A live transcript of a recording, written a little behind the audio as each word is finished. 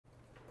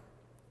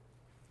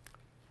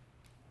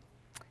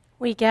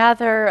We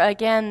gather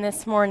again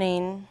this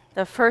morning,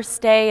 the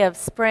first day of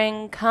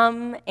spring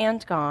come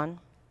and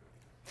gone.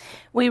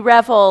 We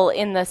revel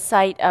in the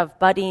sight of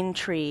budding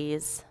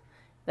trees,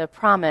 the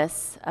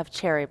promise of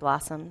cherry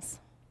blossoms.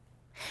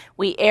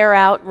 We air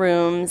out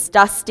rooms,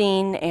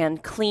 dusting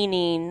and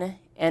cleaning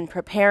and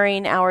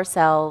preparing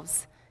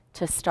ourselves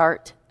to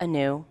start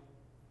anew.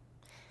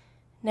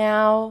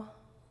 Now,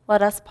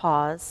 let us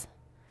pause,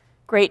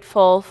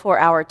 grateful for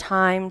our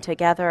time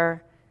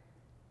together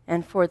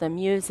and for the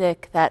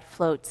music that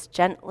floats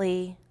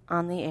gently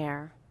on the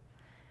air,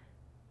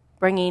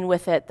 bringing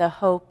with it the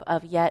hope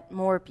of yet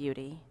more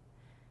beauty,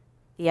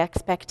 the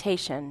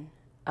expectation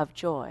of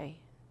joy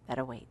that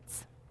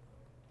awaits.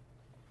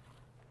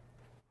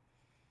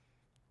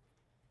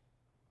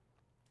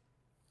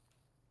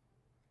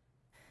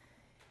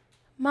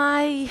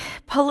 My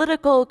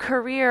political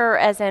career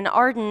as an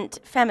ardent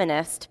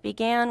feminist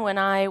began when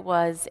I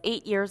was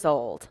 8 years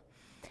old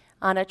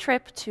on a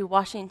trip to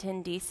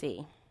Washington,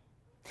 D.C.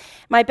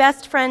 My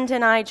best friend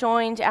and I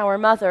joined our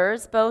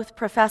mothers, both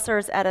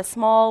professors at a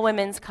small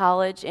women's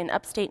college in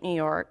upstate New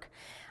York,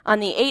 on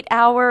the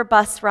 8-hour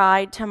bus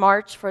ride to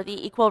march for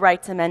the Equal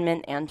Rights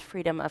Amendment and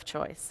freedom of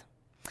choice.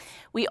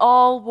 We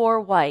all wore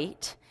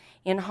white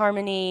in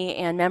harmony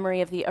and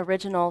memory of the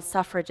original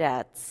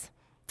suffragettes.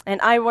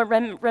 And I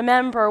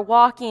remember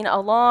walking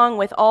along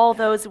with all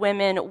those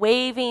women,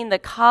 waving the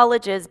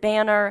college's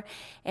banner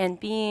and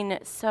being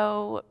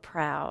so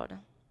proud.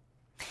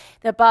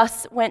 The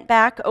bus went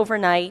back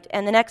overnight,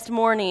 and the next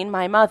morning,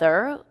 my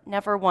mother,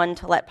 never one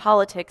to let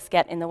politics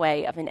get in the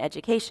way of an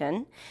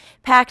education,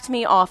 packed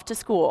me off to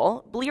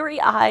school,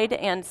 bleary-eyed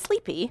and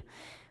sleepy,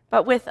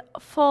 but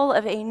full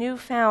of a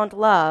newfound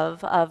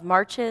love of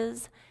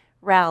marches,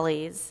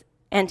 rallies,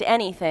 and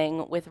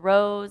anything with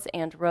rows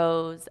and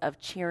rows of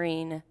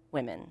cheering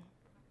women.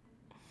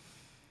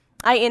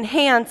 I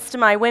enhanced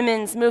my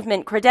women's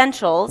movement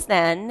credentials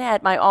then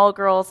at my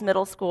all-girls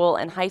middle school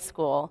and high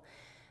school.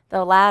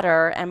 The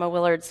latter, Emma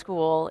Willard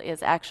School,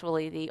 is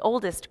actually the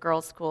oldest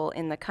girls' school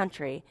in the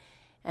country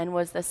and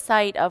was the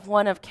site of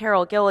one of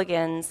Carol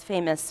Gilligan's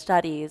famous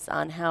studies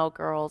on how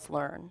girls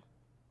learn.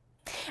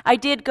 I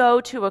did go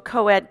to a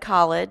co-ed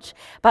college,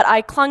 but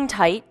I clung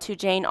tight to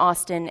Jane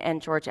Austen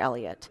and George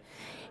Eliot,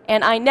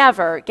 and I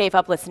never gave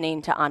up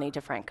listening to Ani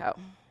DiFranco.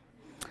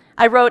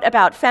 I wrote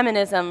about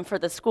feminism for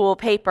the school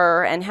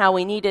paper and how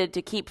we needed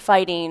to keep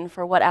fighting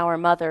for what our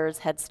mothers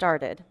had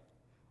started.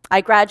 I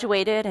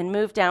graduated and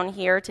moved down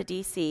here to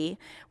D.C.,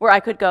 where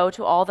I could go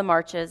to all the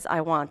marches I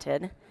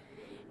wanted,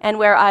 and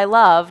where I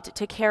loved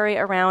to carry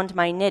around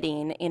my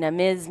knitting in a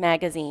Ms.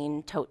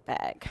 Magazine tote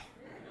bag.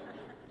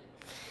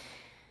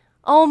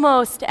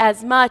 Almost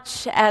as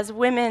much as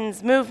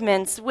women's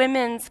movements,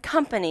 women's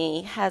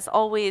company has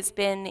always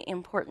been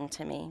important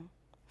to me.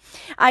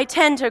 I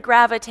tend to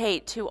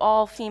gravitate to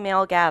all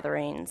female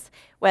gatherings,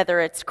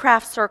 whether it's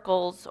craft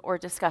circles or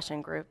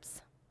discussion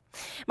groups.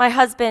 My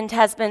husband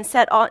has been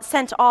sent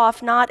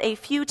off not a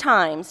few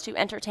times to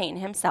entertain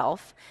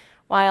himself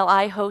while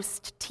I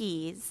host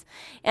teas,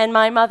 and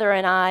my mother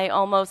and I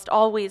almost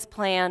always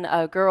plan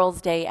a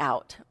girls' day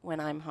out when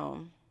I'm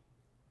home.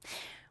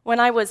 When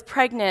I was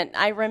pregnant,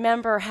 I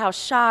remember how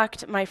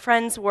shocked my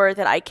friends were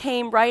that I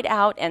came right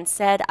out and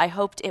said I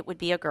hoped it would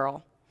be a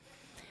girl.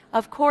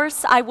 Of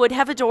course, I would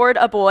have adored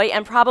a boy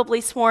and probably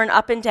sworn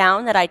up and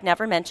down that I'd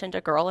never mentioned a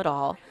girl at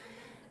all.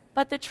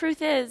 But the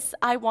truth is,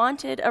 I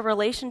wanted a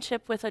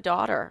relationship with a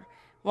daughter,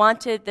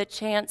 wanted the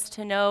chance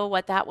to know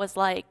what that was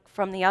like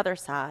from the other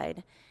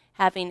side,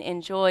 having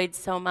enjoyed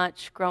so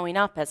much growing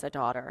up as a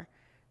daughter,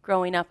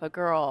 growing up a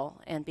girl,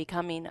 and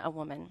becoming a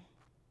woman.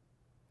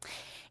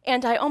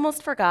 And I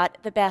almost forgot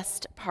the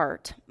best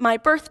part. My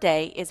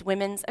birthday is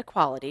Women's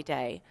Equality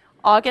Day,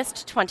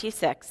 August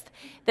 26th,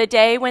 the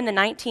day when the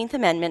 19th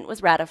Amendment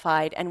was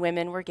ratified and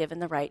women were given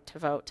the right to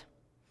vote.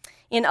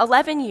 In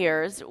 11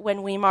 years,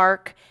 when we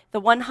mark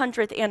the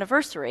 100th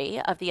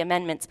anniversary of the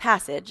amendment's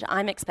passage,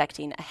 I'm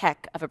expecting a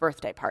heck of a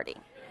birthday party.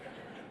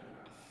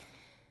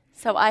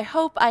 So I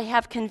hope I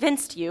have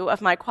convinced you of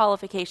my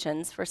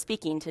qualifications for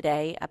speaking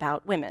today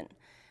about women,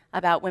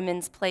 about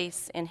women's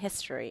place in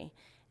history,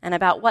 and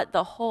about what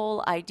the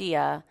whole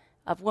idea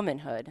of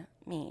womanhood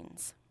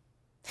means.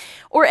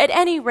 Or at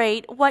any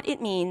rate, what it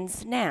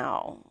means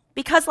now.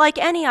 Because like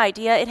any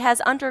idea, it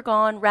has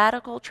undergone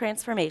radical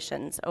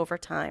transformations over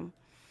time.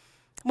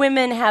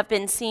 Women have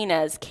been seen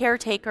as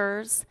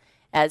caretakers,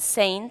 as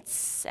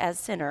saints, as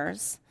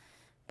sinners,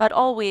 but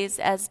always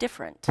as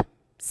different,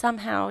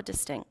 somehow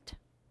distinct.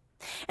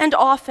 And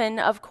often,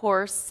 of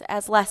course,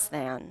 as less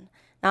than,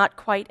 not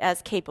quite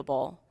as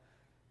capable,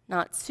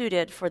 not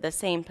suited for the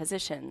same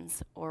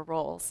positions or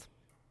roles.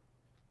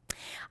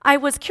 I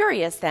was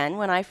curious then,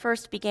 when I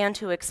first began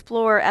to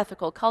explore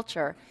ethical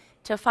culture,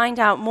 to find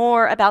out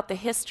more about the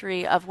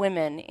history of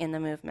women in the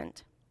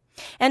movement.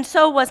 And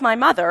so was my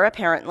mother,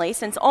 apparently,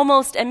 since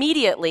almost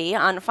immediately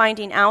on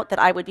finding out that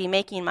I would be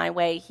making my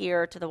way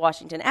here to the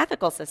Washington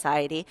Ethical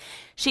Society,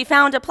 she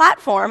found a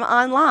platform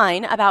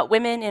online about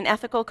women in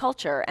ethical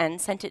culture and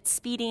sent it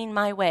speeding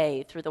my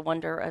way through the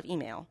wonder of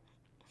email.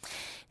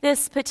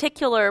 This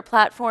particular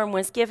platform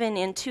was given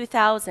in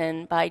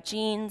 2000 by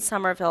Jean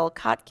Somerville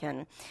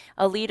Kotkin,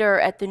 a leader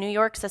at the New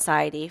York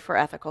Society for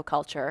Ethical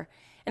Culture.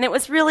 And it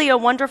was really a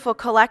wonderful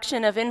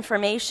collection of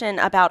information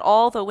about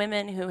all the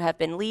women who have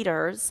been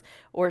leaders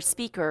or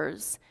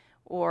speakers,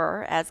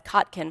 or, as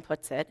Kotkin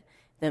puts it,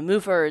 the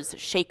movers,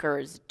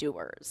 shakers,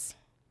 doers.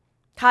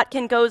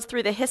 Kotkin goes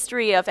through the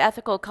history of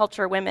ethical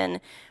culture women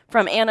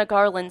from Anna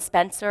Garland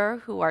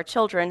Spencer, who our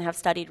children have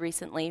studied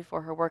recently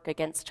for her work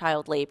against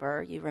child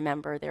labor. You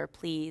remember their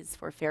pleas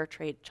for fair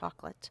trade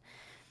chocolate.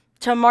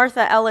 To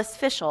Martha Ellis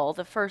Fishel,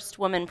 the first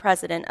woman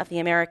president of the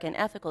American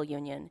Ethical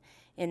Union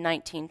in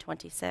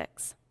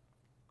 1926.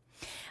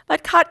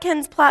 But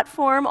Kotkin's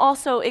platform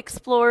also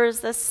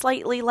explores the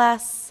slightly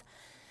less,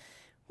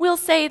 we'll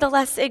say the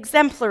less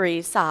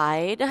exemplary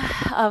side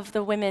of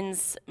the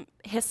women's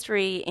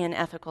history in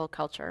ethical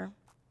culture.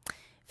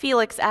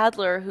 Felix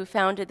Adler, who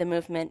founded the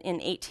movement in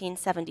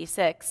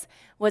 1876,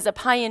 was a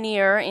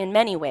pioneer in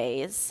many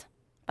ways,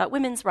 but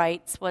women's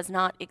rights was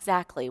not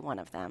exactly one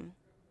of them.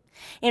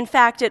 In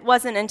fact, it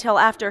wasn't until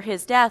after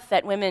his death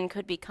that women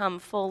could become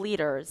full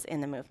leaders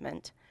in the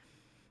movement.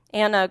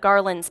 Anna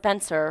Garland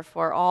Spencer,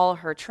 for all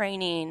her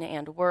training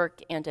and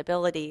work and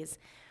abilities,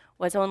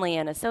 was only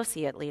an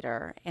associate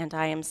leader, and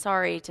I am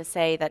sorry to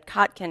say that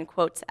Kotkin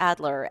quotes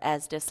Adler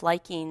as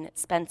disliking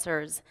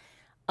Spencer's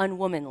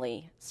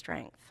unwomanly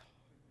strength.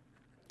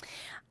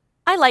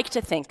 I like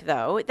to think,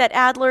 though, that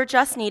Adler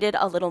just needed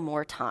a little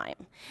more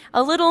time,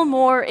 a little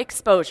more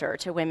exposure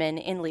to women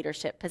in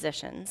leadership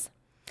positions.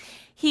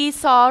 He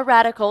saw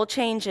radical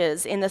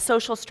changes in the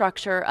social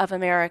structure of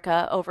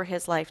America over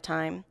his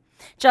lifetime,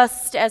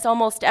 just as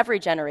almost every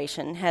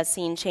generation has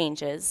seen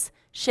changes,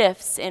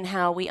 shifts in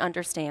how we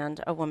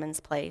understand a woman's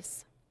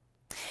place.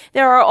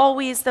 There are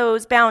always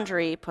those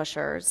boundary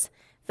pushers,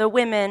 the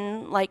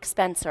women like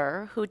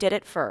Spencer, who did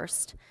it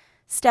first,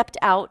 stepped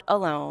out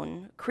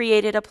alone,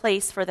 created a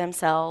place for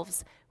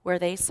themselves where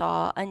they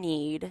saw a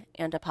need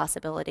and a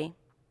possibility.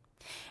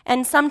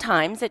 And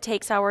sometimes it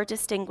takes our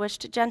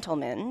distinguished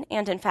gentlemen,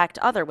 and in fact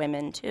other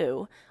women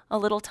too, a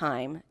little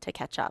time to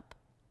catch up.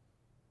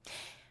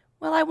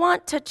 Well, I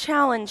want to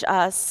challenge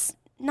us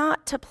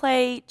not to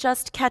play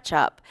just catch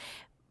up,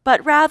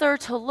 but rather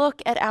to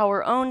look at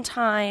our own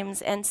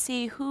times and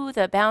see who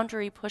the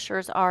boundary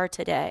pushers are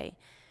today,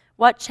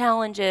 what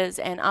challenges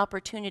and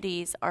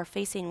opportunities are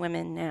facing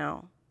women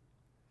now.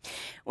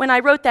 When I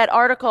wrote that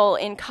article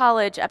in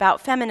college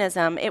about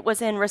feminism, it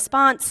was in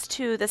response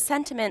to the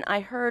sentiment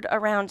I heard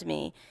around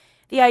me,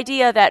 the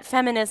idea that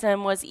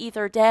feminism was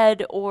either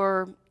dead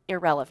or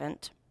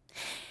irrelevant.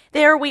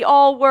 There we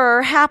all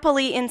were,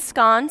 happily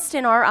ensconced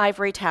in our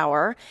ivory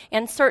tower,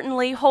 and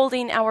certainly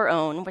holding our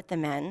own with the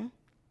men.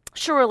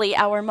 Surely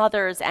our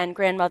mothers' and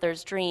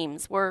grandmothers'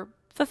 dreams were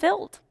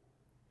fulfilled.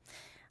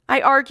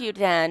 I argued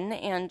then,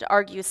 and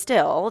argue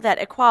still,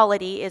 that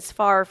equality is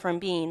far from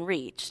being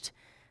reached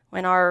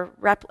when our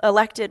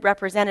elected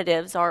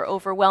representatives are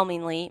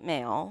overwhelmingly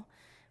male,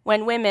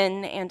 when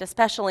women, and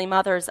especially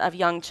mothers of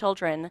young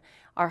children,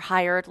 are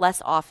hired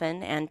less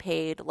often and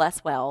paid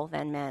less well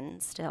than men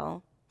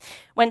still,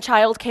 when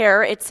child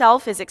care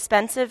itself is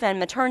expensive and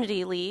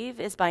maternity leave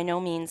is by no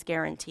means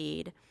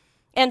guaranteed,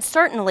 and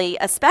certainly,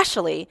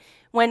 especially,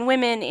 when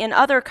women in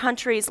other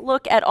countries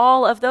look at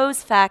all of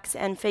those facts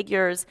and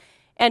figures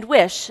and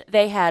wish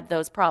they had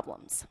those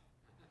problems.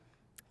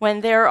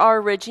 When there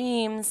are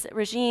regimes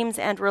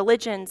and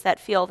religions that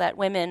feel that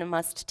women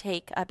must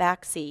take a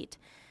back seat,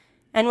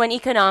 and when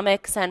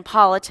economics and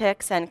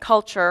politics and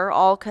culture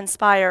all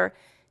conspire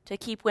to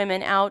keep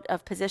women out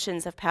of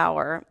positions of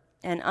power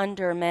and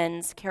under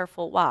men's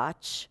careful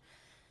watch,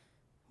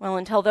 well,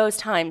 until those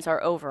times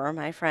are over,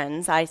 my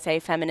friends, I say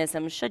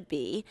feminism should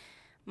be,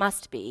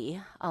 must be,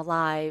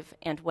 alive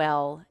and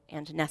well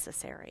and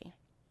necessary.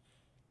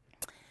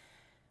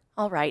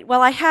 All right,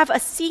 well, I have a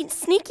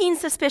sneaking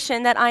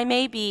suspicion that I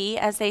may be,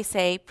 as they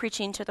say,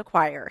 preaching to the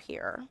choir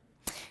here.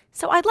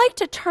 So I'd like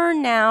to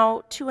turn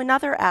now to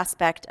another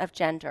aspect of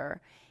gender,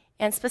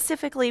 and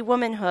specifically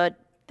womanhood,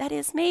 that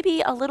is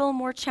maybe a little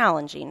more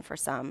challenging for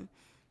some,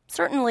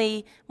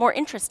 certainly more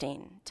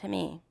interesting to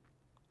me.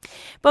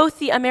 Both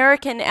the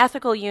American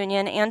Ethical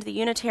Union and the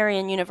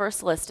Unitarian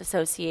Universalist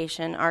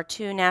Association, our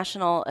two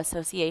national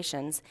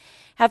associations,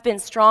 have been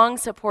strong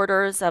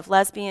supporters of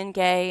lesbian,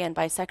 gay, and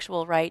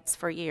bisexual rights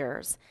for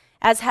years,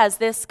 as has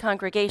this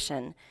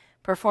congregation,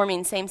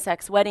 performing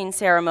same-sex wedding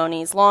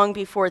ceremonies long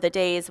before the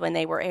days when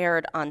they were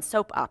aired on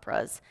soap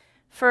operas.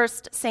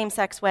 First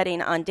same-sex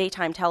wedding on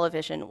daytime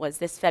television was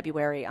this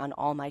February on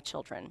All My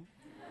Children.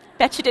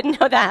 Bet you didn't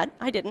know that.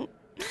 I didn't.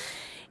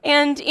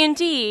 And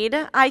indeed,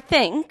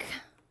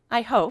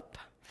 I hope,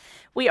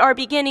 we are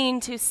beginning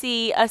to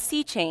see a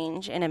sea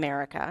change in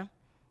America,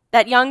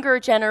 that younger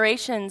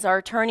generations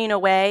are turning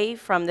away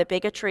from the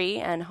bigotry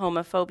and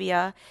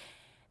homophobia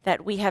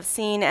that we have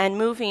seen and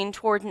moving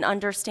toward an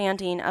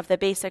understanding of the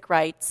basic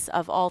rights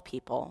of all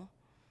people.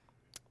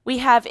 We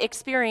have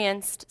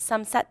experienced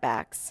some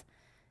setbacks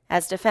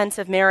as Defense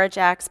of Marriage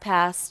Acts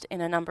passed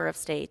in a number of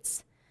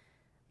states,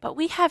 But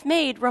we have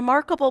made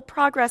remarkable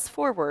progress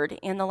forward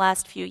in the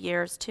last few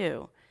years,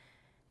 too.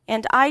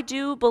 And I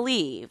do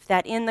believe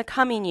that in the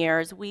coming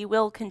years, we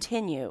will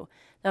continue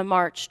the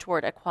march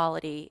toward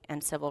equality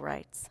and civil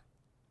rights.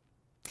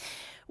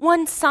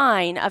 One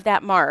sign of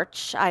that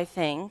march, I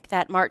think,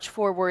 that march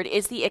forward,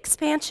 is the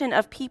expansion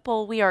of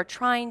people we are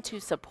trying to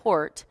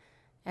support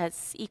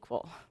as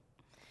equal.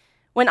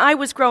 When I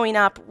was growing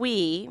up,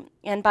 we,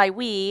 and by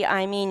we,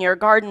 I mean your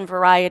garden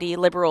variety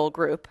liberal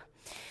group,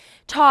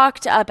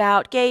 talked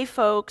about gay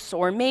folks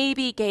or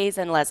maybe gays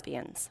and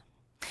lesbians.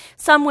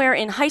 Somewhere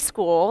in high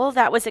school,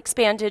 that was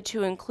expanded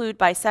to include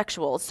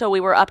bisexuals, so we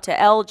were up to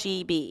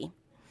LGB.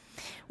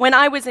 When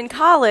I was in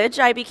college,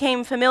 I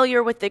became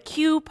familiar with the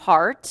Q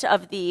part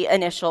of the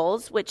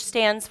initials, which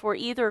stands for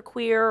either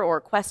queer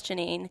or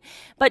questioning,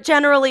 but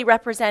generally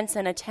represents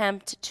an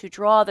attempt to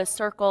draw the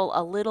circle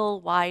a little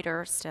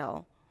wider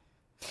still.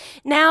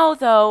 Now,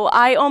 though,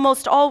 I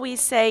almost always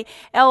say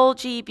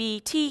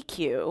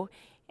LGBTQ,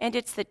 and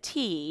it's the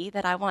T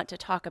that I want to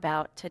talk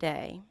about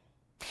today.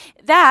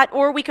 That,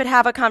 or we could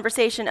have a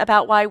conversation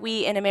about why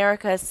we in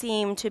America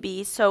seem to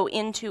be so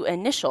into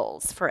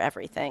initials for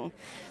everything.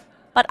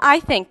 But I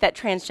think that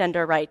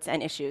transgender rights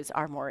and issues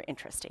are more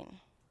interesting.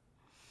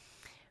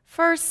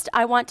 First,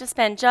 I want to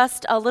spend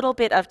just a little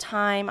bit of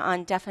time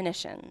on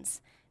definitions,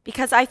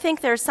 because I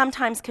think there's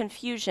sometimes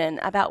confusion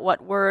about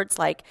what words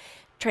like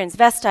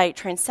transvestite,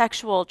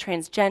 transsexual,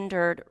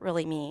 transgendered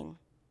really mean.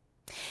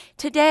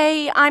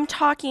 Today, I'm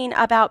talking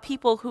about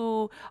people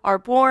who are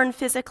born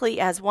physically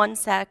as one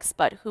sex,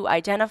 but who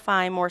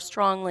identify more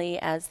strongly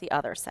as the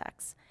other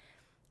sex.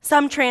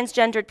 Some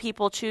transgendered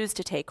people choose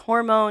to take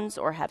hormones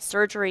or have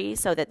surgery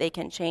so that they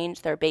can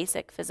change their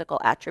basic physical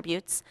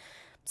attributes.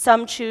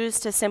 Some choose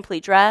to simply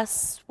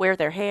dress, wear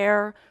their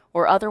hair,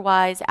 or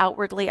otherwise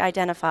outwardly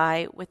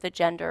identify with the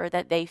gender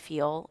that they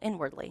feel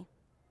inwardly.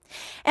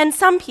 And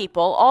some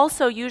people,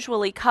 also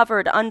usually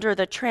covered under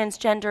the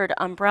transgendered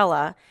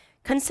umbrella,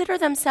 consider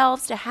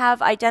themselves to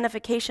have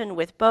identification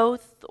with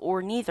both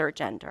or neither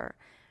gender,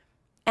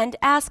 and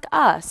ask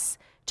us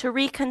to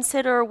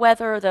reconsider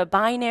whether the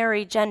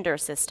binary gender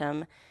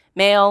system,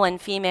 male and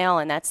female,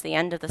 and that's the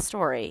end of the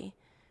story,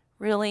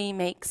 really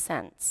makes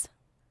sense.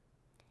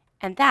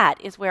 And that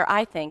is where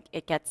I think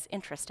it gets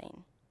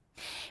interesting.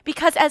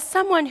 Because as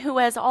someone who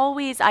has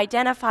always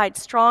identified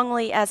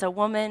strongly as a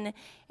woman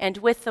and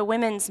with the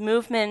women's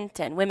movement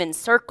and women's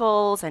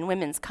circles and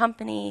women's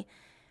company,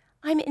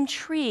 I'm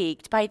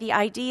intrigued by the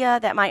idea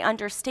that my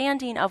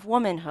understanding of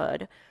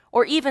womanhood,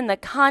 or even the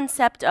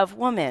concept of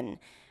woman,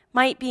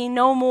 might be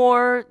no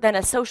more than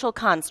a social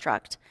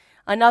construct,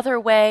 another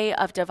way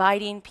of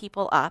dividing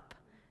people up,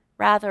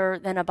 rather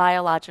than a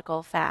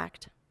biological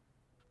fact.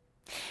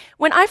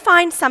 When I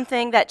find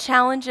something that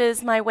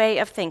challenges my way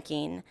of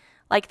thinking,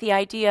 like the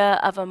idea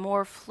of a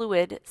more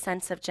fluid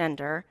sense of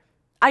gender,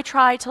 I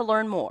try to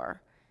learn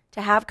more,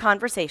 to have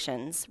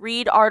conversations,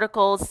 read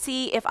articles,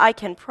 see if I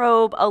can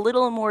probe a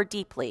little more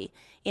deeply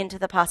into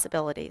the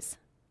possibilities.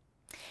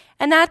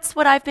 And that's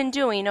what I've been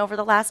doing over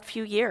the last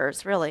few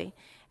years, really,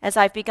 as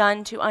I've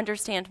begun to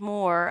understand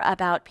more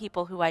about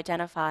people who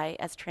identify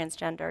as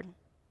transgendered.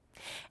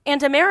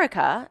 And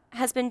America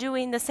has been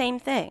doing the same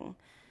thing.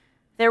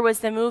 There was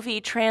the movie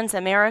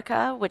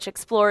Transamerica, which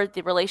explored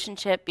the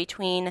relationship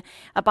between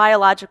a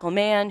biological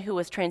man who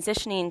was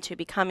transitioning to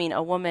becoming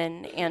a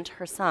woman and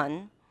her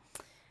son.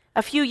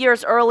 A few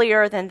years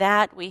earlier than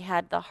that, we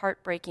had the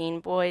heartbreaking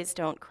Boys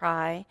Don't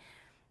Cry.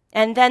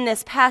 And then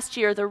this past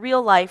year, the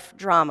real-life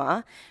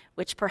drama,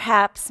 which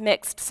perhaps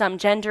mixed some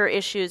gender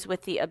issues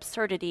with the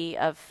absurdity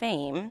of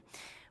fame,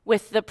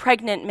 with The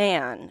Pregnant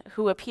Man,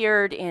 who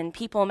appeared in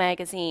People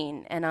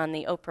magazine and on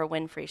the Oprah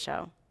Winfrey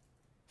Show.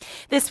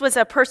 This was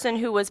a person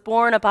who was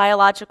born a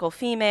biological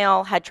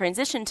female, had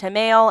transitioned to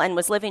male, and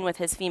was living with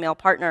his female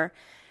partner,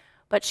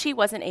 but she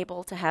wasn't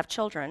able to have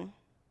children.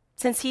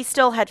 Since he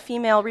still had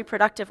female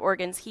reproductive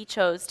organs, he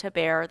chose to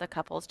bear the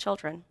couple's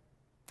children.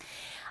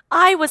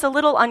 I was a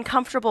little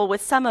uncomfortable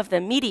with some of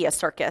the media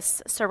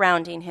circus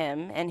surrounding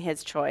him and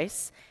his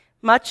choice,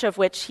 much of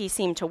which he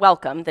seemed to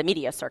welcome, the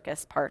media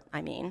circus part,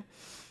 I mean.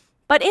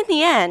 But in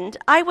the end,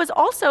 I was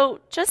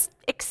also just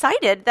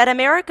excited that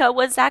America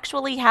was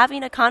actually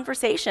having a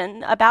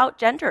conversation about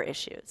gender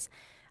issues,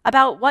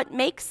 about what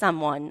makes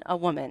someone a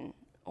woman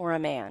or a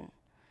man.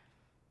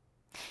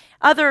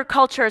 Other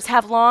cultures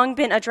have long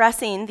been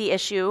addressing the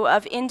issue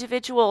of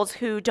individuals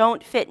who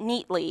don't fit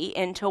neatly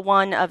into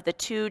one of the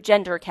two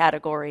gender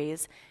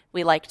categories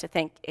we like to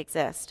think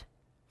exist.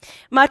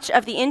 Much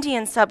of the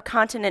Indian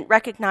subcontinent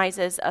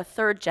recognizes a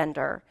third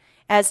gender,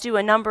 as do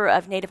a number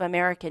of Native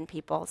American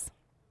peoples.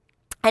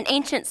 And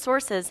ancient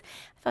sources,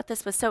 I thought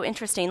this was so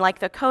interesting, like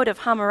the Code of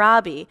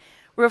Hammurabi,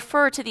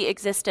 refer to the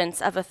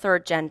existence of a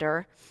third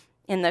gender.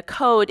 In the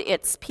code,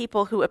 it's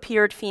people who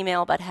appeared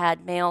female but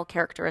had male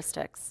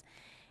characteristics,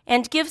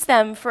 and gives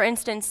them, for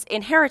instance,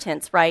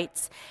 inheritance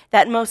rights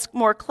that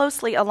more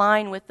closely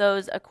align with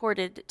those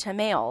accorded to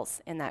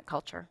males in that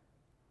culture.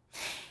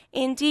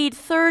 Indeed,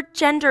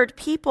 third-gendered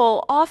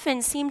people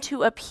often seem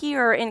to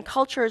appear in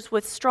cultures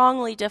with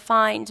strongly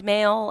defined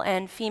male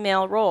and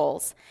female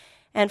roles,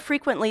 and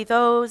frequently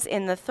those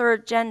in the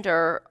third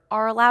gender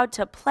are allowed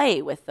to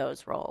play with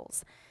those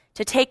roles,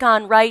 to take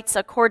on rights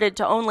accorded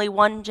to only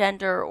one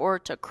gender or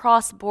to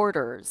cross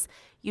borders,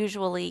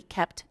 usually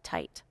kept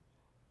tight.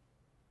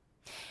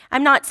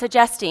 I'm not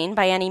suggesting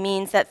by any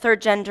means that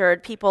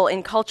third-gendered people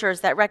in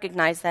cultures that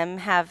recognize them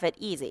have it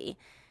easy,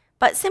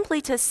 but simply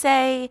to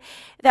say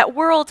that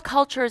world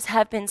cultures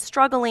have been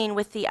struggling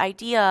with the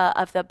idea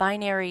of the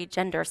binary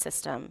gender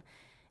system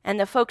and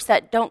the folks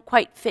that don't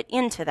quite fit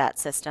into that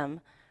system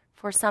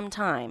for some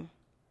time.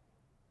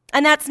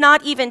 And that's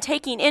not even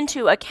taking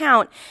into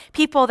account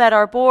people that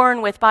are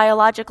born with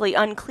biologically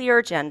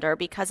unclear gender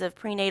because of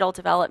prenatal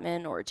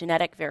development or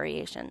genetic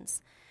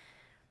variations.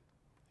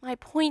 My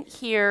point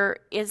here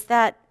is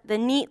that the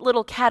neat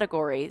little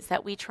categories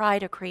that we try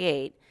to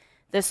create,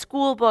 the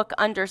school book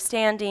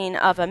understanding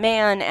of a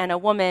man and a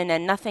woman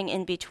and nothing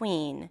in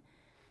between,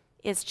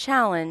 is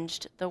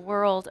challenged the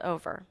world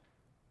over.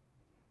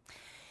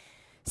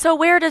 So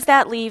where does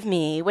that leave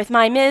me with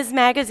my Ms.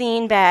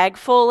 Magazine bag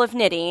full of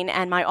knitting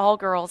and my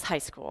all-girls high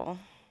school?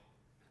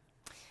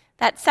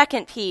 That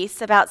second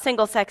piece about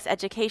single-sex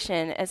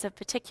education is of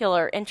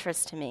particular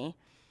interest to me.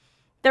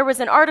 There was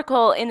an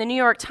article in the New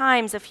York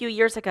Times a few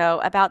years ago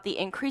about the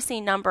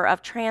increasing number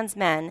of trans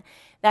men,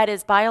 that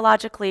is,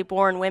 biologically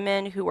born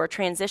women who were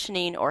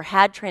transitioning or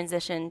had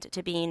transitioned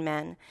to being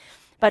men,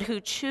 but who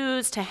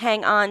choose to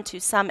hang on to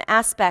some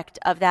aspect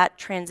of that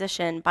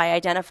transition by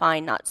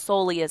identifying not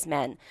solely as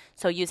men,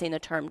 so using the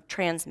term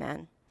trans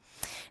men.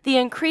 The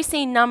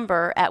increasing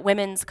number at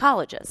women's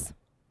colleges.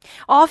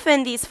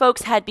 Often these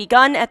folks had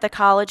begun at the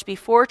college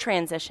before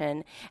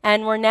transition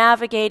and were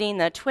navigating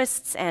the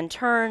twists and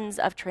turns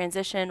of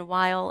transition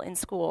while in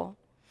school.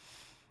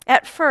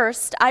 At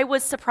first, I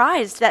was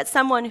surprised that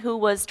someone who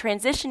was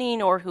transitioning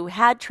or who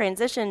had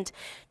transitioned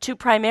to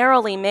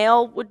primarily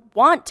male would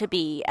want to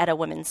be at a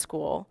women's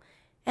school.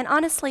 And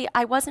honestly,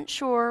 I wasn't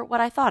sure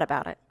what I thought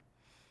about it.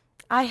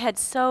 I had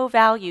so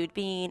valued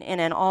being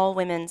in an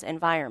all-women's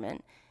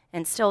environment,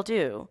 and still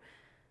do.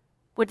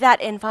 Would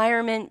that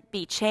environment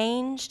be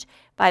changed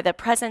by the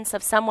presence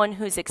of someone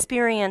whose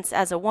experience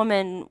as a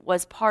woman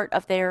was part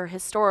of their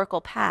historical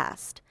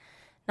past,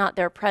 not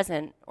their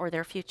present or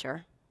their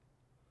future?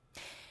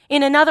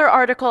 In another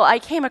article, I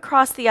came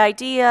across the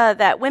idea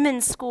that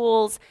women's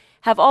schools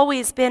have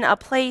always been a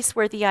place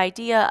where the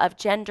idea of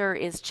gender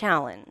is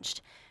challenged,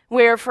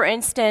 where, for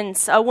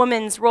instance, a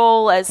woman's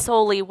role as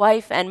solely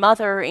wife and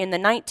mother in the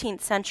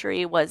 19th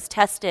century was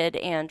tested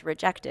and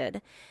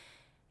rejected.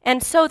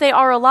 And so they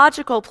are a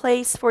logical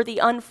place for the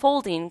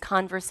unfolding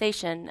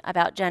conversation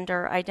about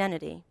gender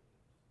identity.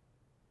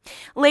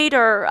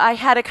 Later, I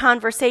had a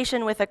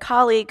conversation with a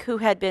colleague who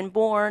had been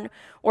born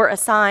or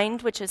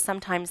assigned, which is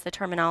sometimes the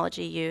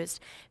terminology used,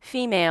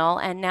 female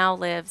and now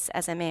lives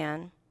as a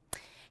man.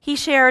 He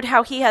shared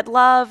how he had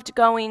loved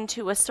going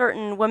to a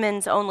certain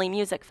women's-only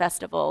music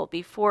festival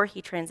before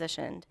he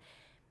transitioned,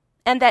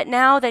 and that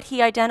now that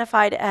he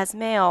identified as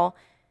male,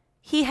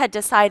 he had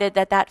decided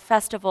that that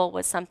festival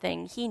was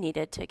something he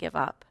needed to give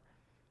up.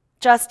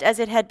 Just as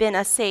it had been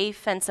a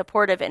safe and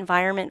supportive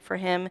environment for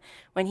him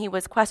when he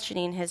was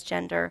questioning his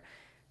gender,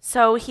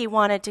 so he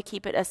wanted to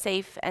keep it a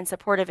safe and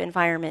supportive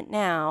environment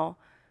now,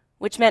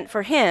 which meant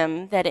for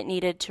him that it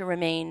needed to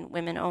remain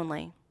women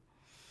only.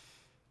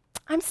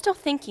 I'm still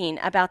thinking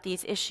about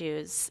these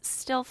issues,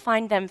 still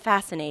find them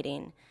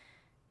fascinating,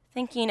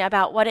 thinking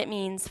about what it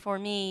means for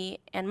me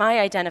and my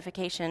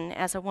identification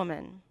as a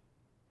woman.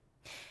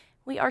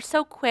 We are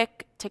so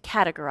quick to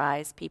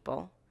categorize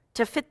people,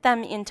 to fit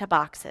them into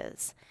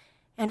boxes,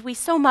 and we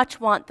so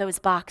much want those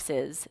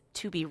boxes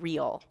to be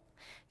real,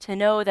 to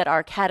know that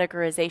our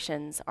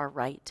categorizations are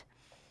right.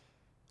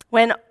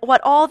 When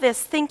what all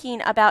this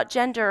thinking about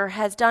gender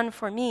has done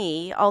for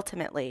me,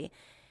 ultimately,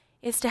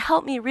 is to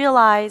help me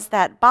realize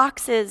that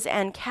boxes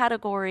and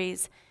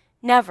categories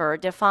never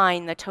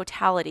define the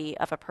totality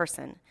of a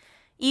person,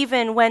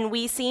 even when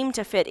we seem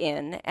to fit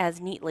in as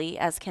neatly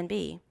as can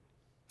be.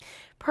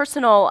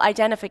 Personal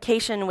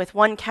identification with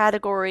one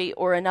category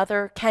or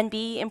another can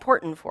be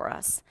important for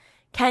us,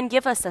 can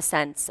give us a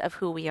sense of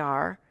who we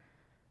are,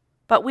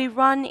 but we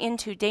run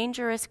into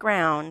dangerous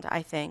ground,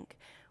 I think,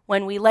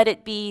 when we let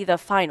it be the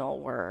final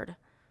word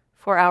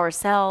for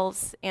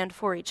ourselves and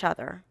for each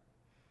other.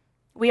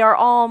 We are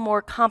all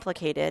more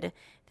complicated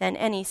than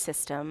any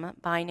system,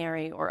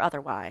 binary or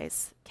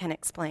otherwise, can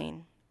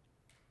explain.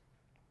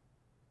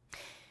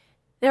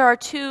 There are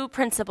two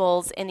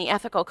principles in the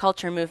ethical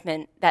culture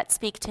movement that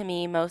speak to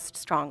me most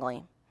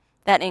strongly,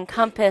 that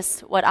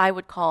encompass what I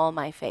would call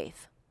my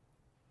faith.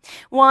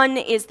 One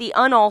is the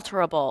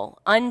unalterable,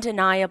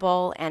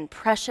 undeniable, and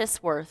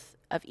precious worth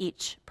of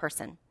each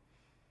person,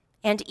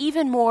 and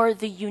even more,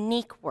 the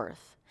unique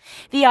worth,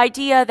 the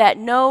idea that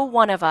no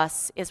one of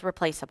us is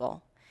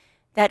replaceable,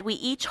 that we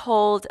each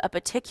hold a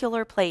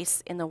particular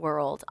place in the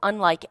world,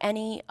 unlike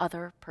any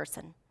other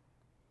person.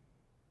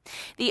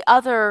 The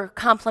other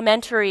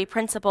complementary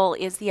principle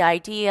is the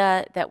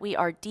idea that we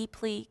are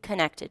deeply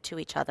connected to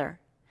each other,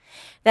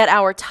 that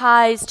our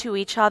ties to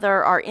each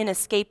other are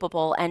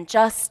inescapable and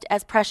just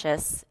as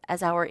precious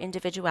as our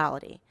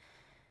individuality,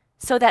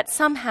 so that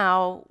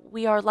somehow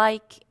we are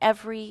like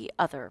every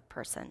other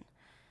person,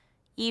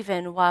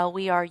 even while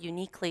we are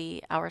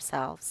uniquely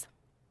ourselves.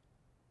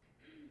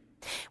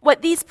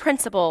 What these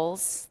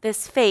principles,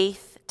 this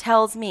faith,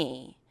 tells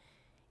me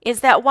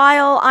is that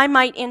while I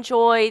might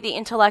enjoy the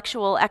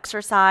intellectual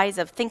exercise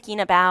of thinking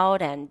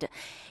about and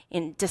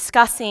in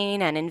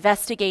discussing and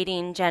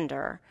investigating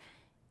gender,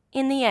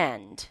 in the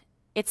end,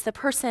 it's the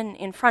person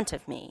in front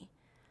of me,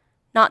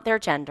 not their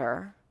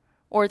gender,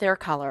 or their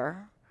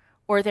color,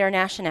 or their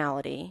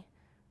nationality,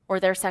 or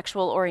their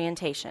sexual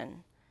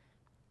orientation,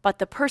 but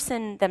the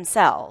person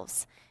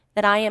themselves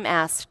that I am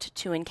asked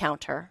to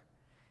encounter,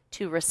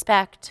 to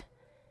respect,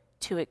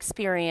 to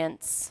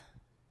experience,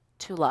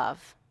 to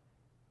love.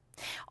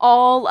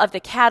 All of the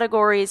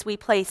categories we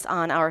place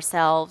on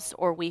ourselves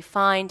or we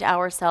find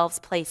ourselves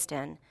placed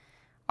in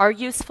are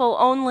useful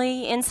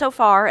only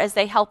insofar as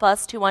they help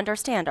us to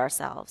understand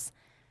ourselves.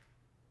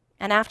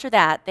 And after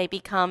that, they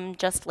become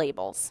just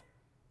labels,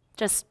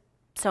 just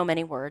so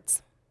many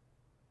words.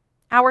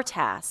 Our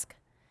task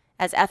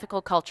as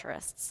ethical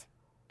culturists,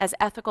 as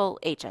ethical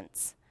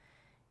agents,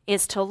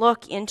 is to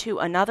look into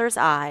another's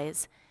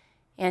eyes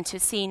and to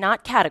see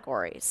not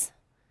categories,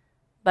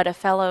 but a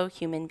fellow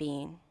human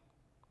being.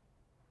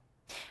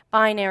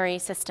 Binary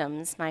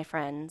systems, my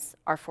friends,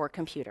 are for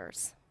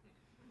computers.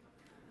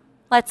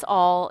 Let's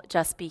all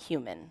just be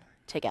human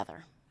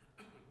together.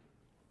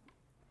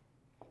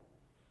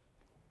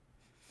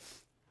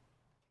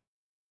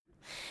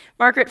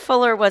 Margaret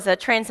Fuller was a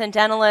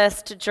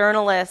transcendentalist,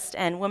 journalist,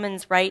 and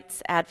women's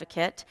rights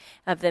advocate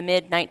of the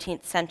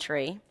mid-19th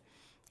century,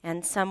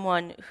 and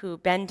someone who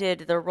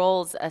bended the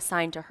roles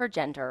assigned to her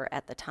gender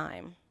at the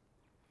time.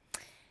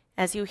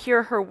 As you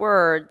hear her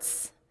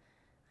words,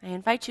 I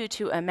invite you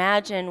to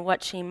imagine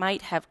what she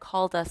might have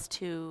called us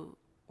to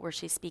were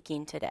she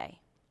speaking today.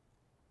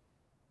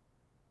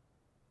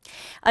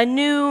 A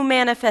new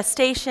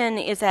manifestation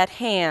is at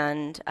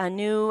hand, a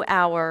new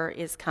hour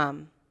is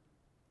come,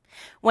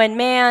 when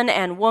man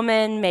and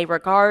woman may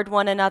regard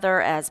one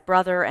another as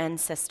brother and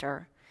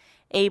sister,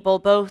 able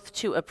both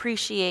to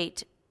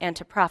appreciate and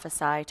to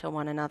prophesy to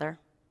one another.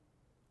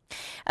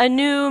 A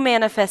new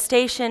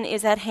manifestation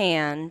is at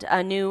hand,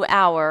 a new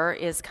hour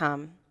is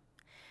come.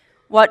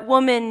 What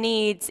woman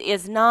needs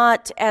is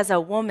not as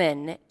a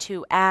woman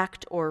to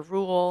act or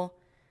rule,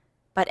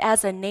 but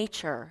as a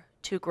nature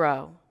to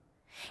grow,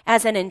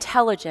 as an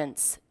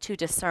intelligence to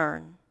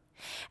discern,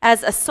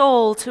 as a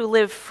soul to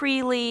live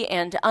freely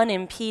and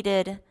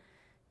unimpeded,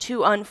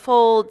 to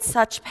unfold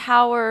such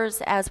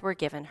powers as were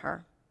given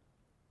her.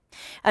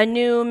 A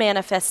new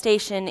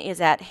manifestation is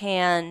at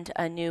hand,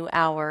 a new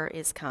hour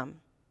is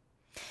come.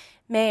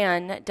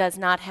 Man does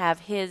not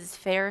have his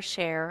fair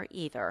share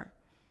either.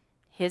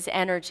 His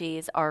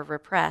energies are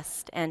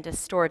repressed and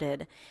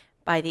distorted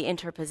by the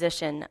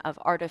interposition of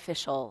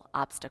artificial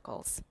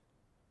obstacles.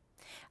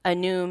 A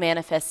new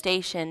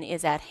manifestation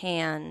is at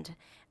hand,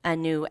 a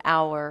new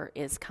hour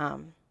is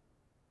come.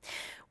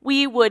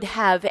 We would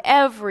have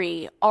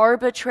every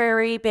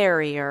arbitrary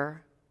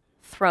barrier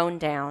thrown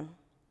down.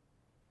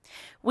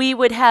 We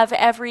would have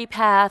every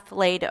path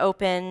laid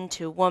open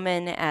to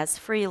woman as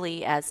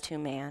freely as to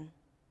man.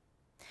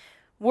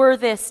 Were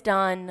this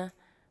done,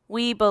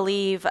 we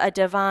believe a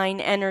divine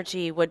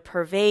energy would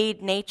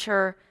pervade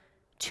nature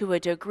to a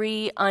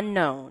degree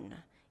unknown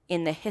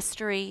in the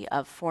history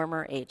of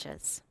former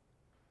ages.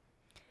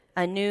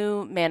 A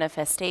new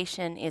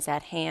manifestation is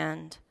at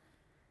hand,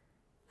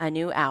 a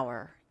new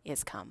hour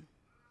is come.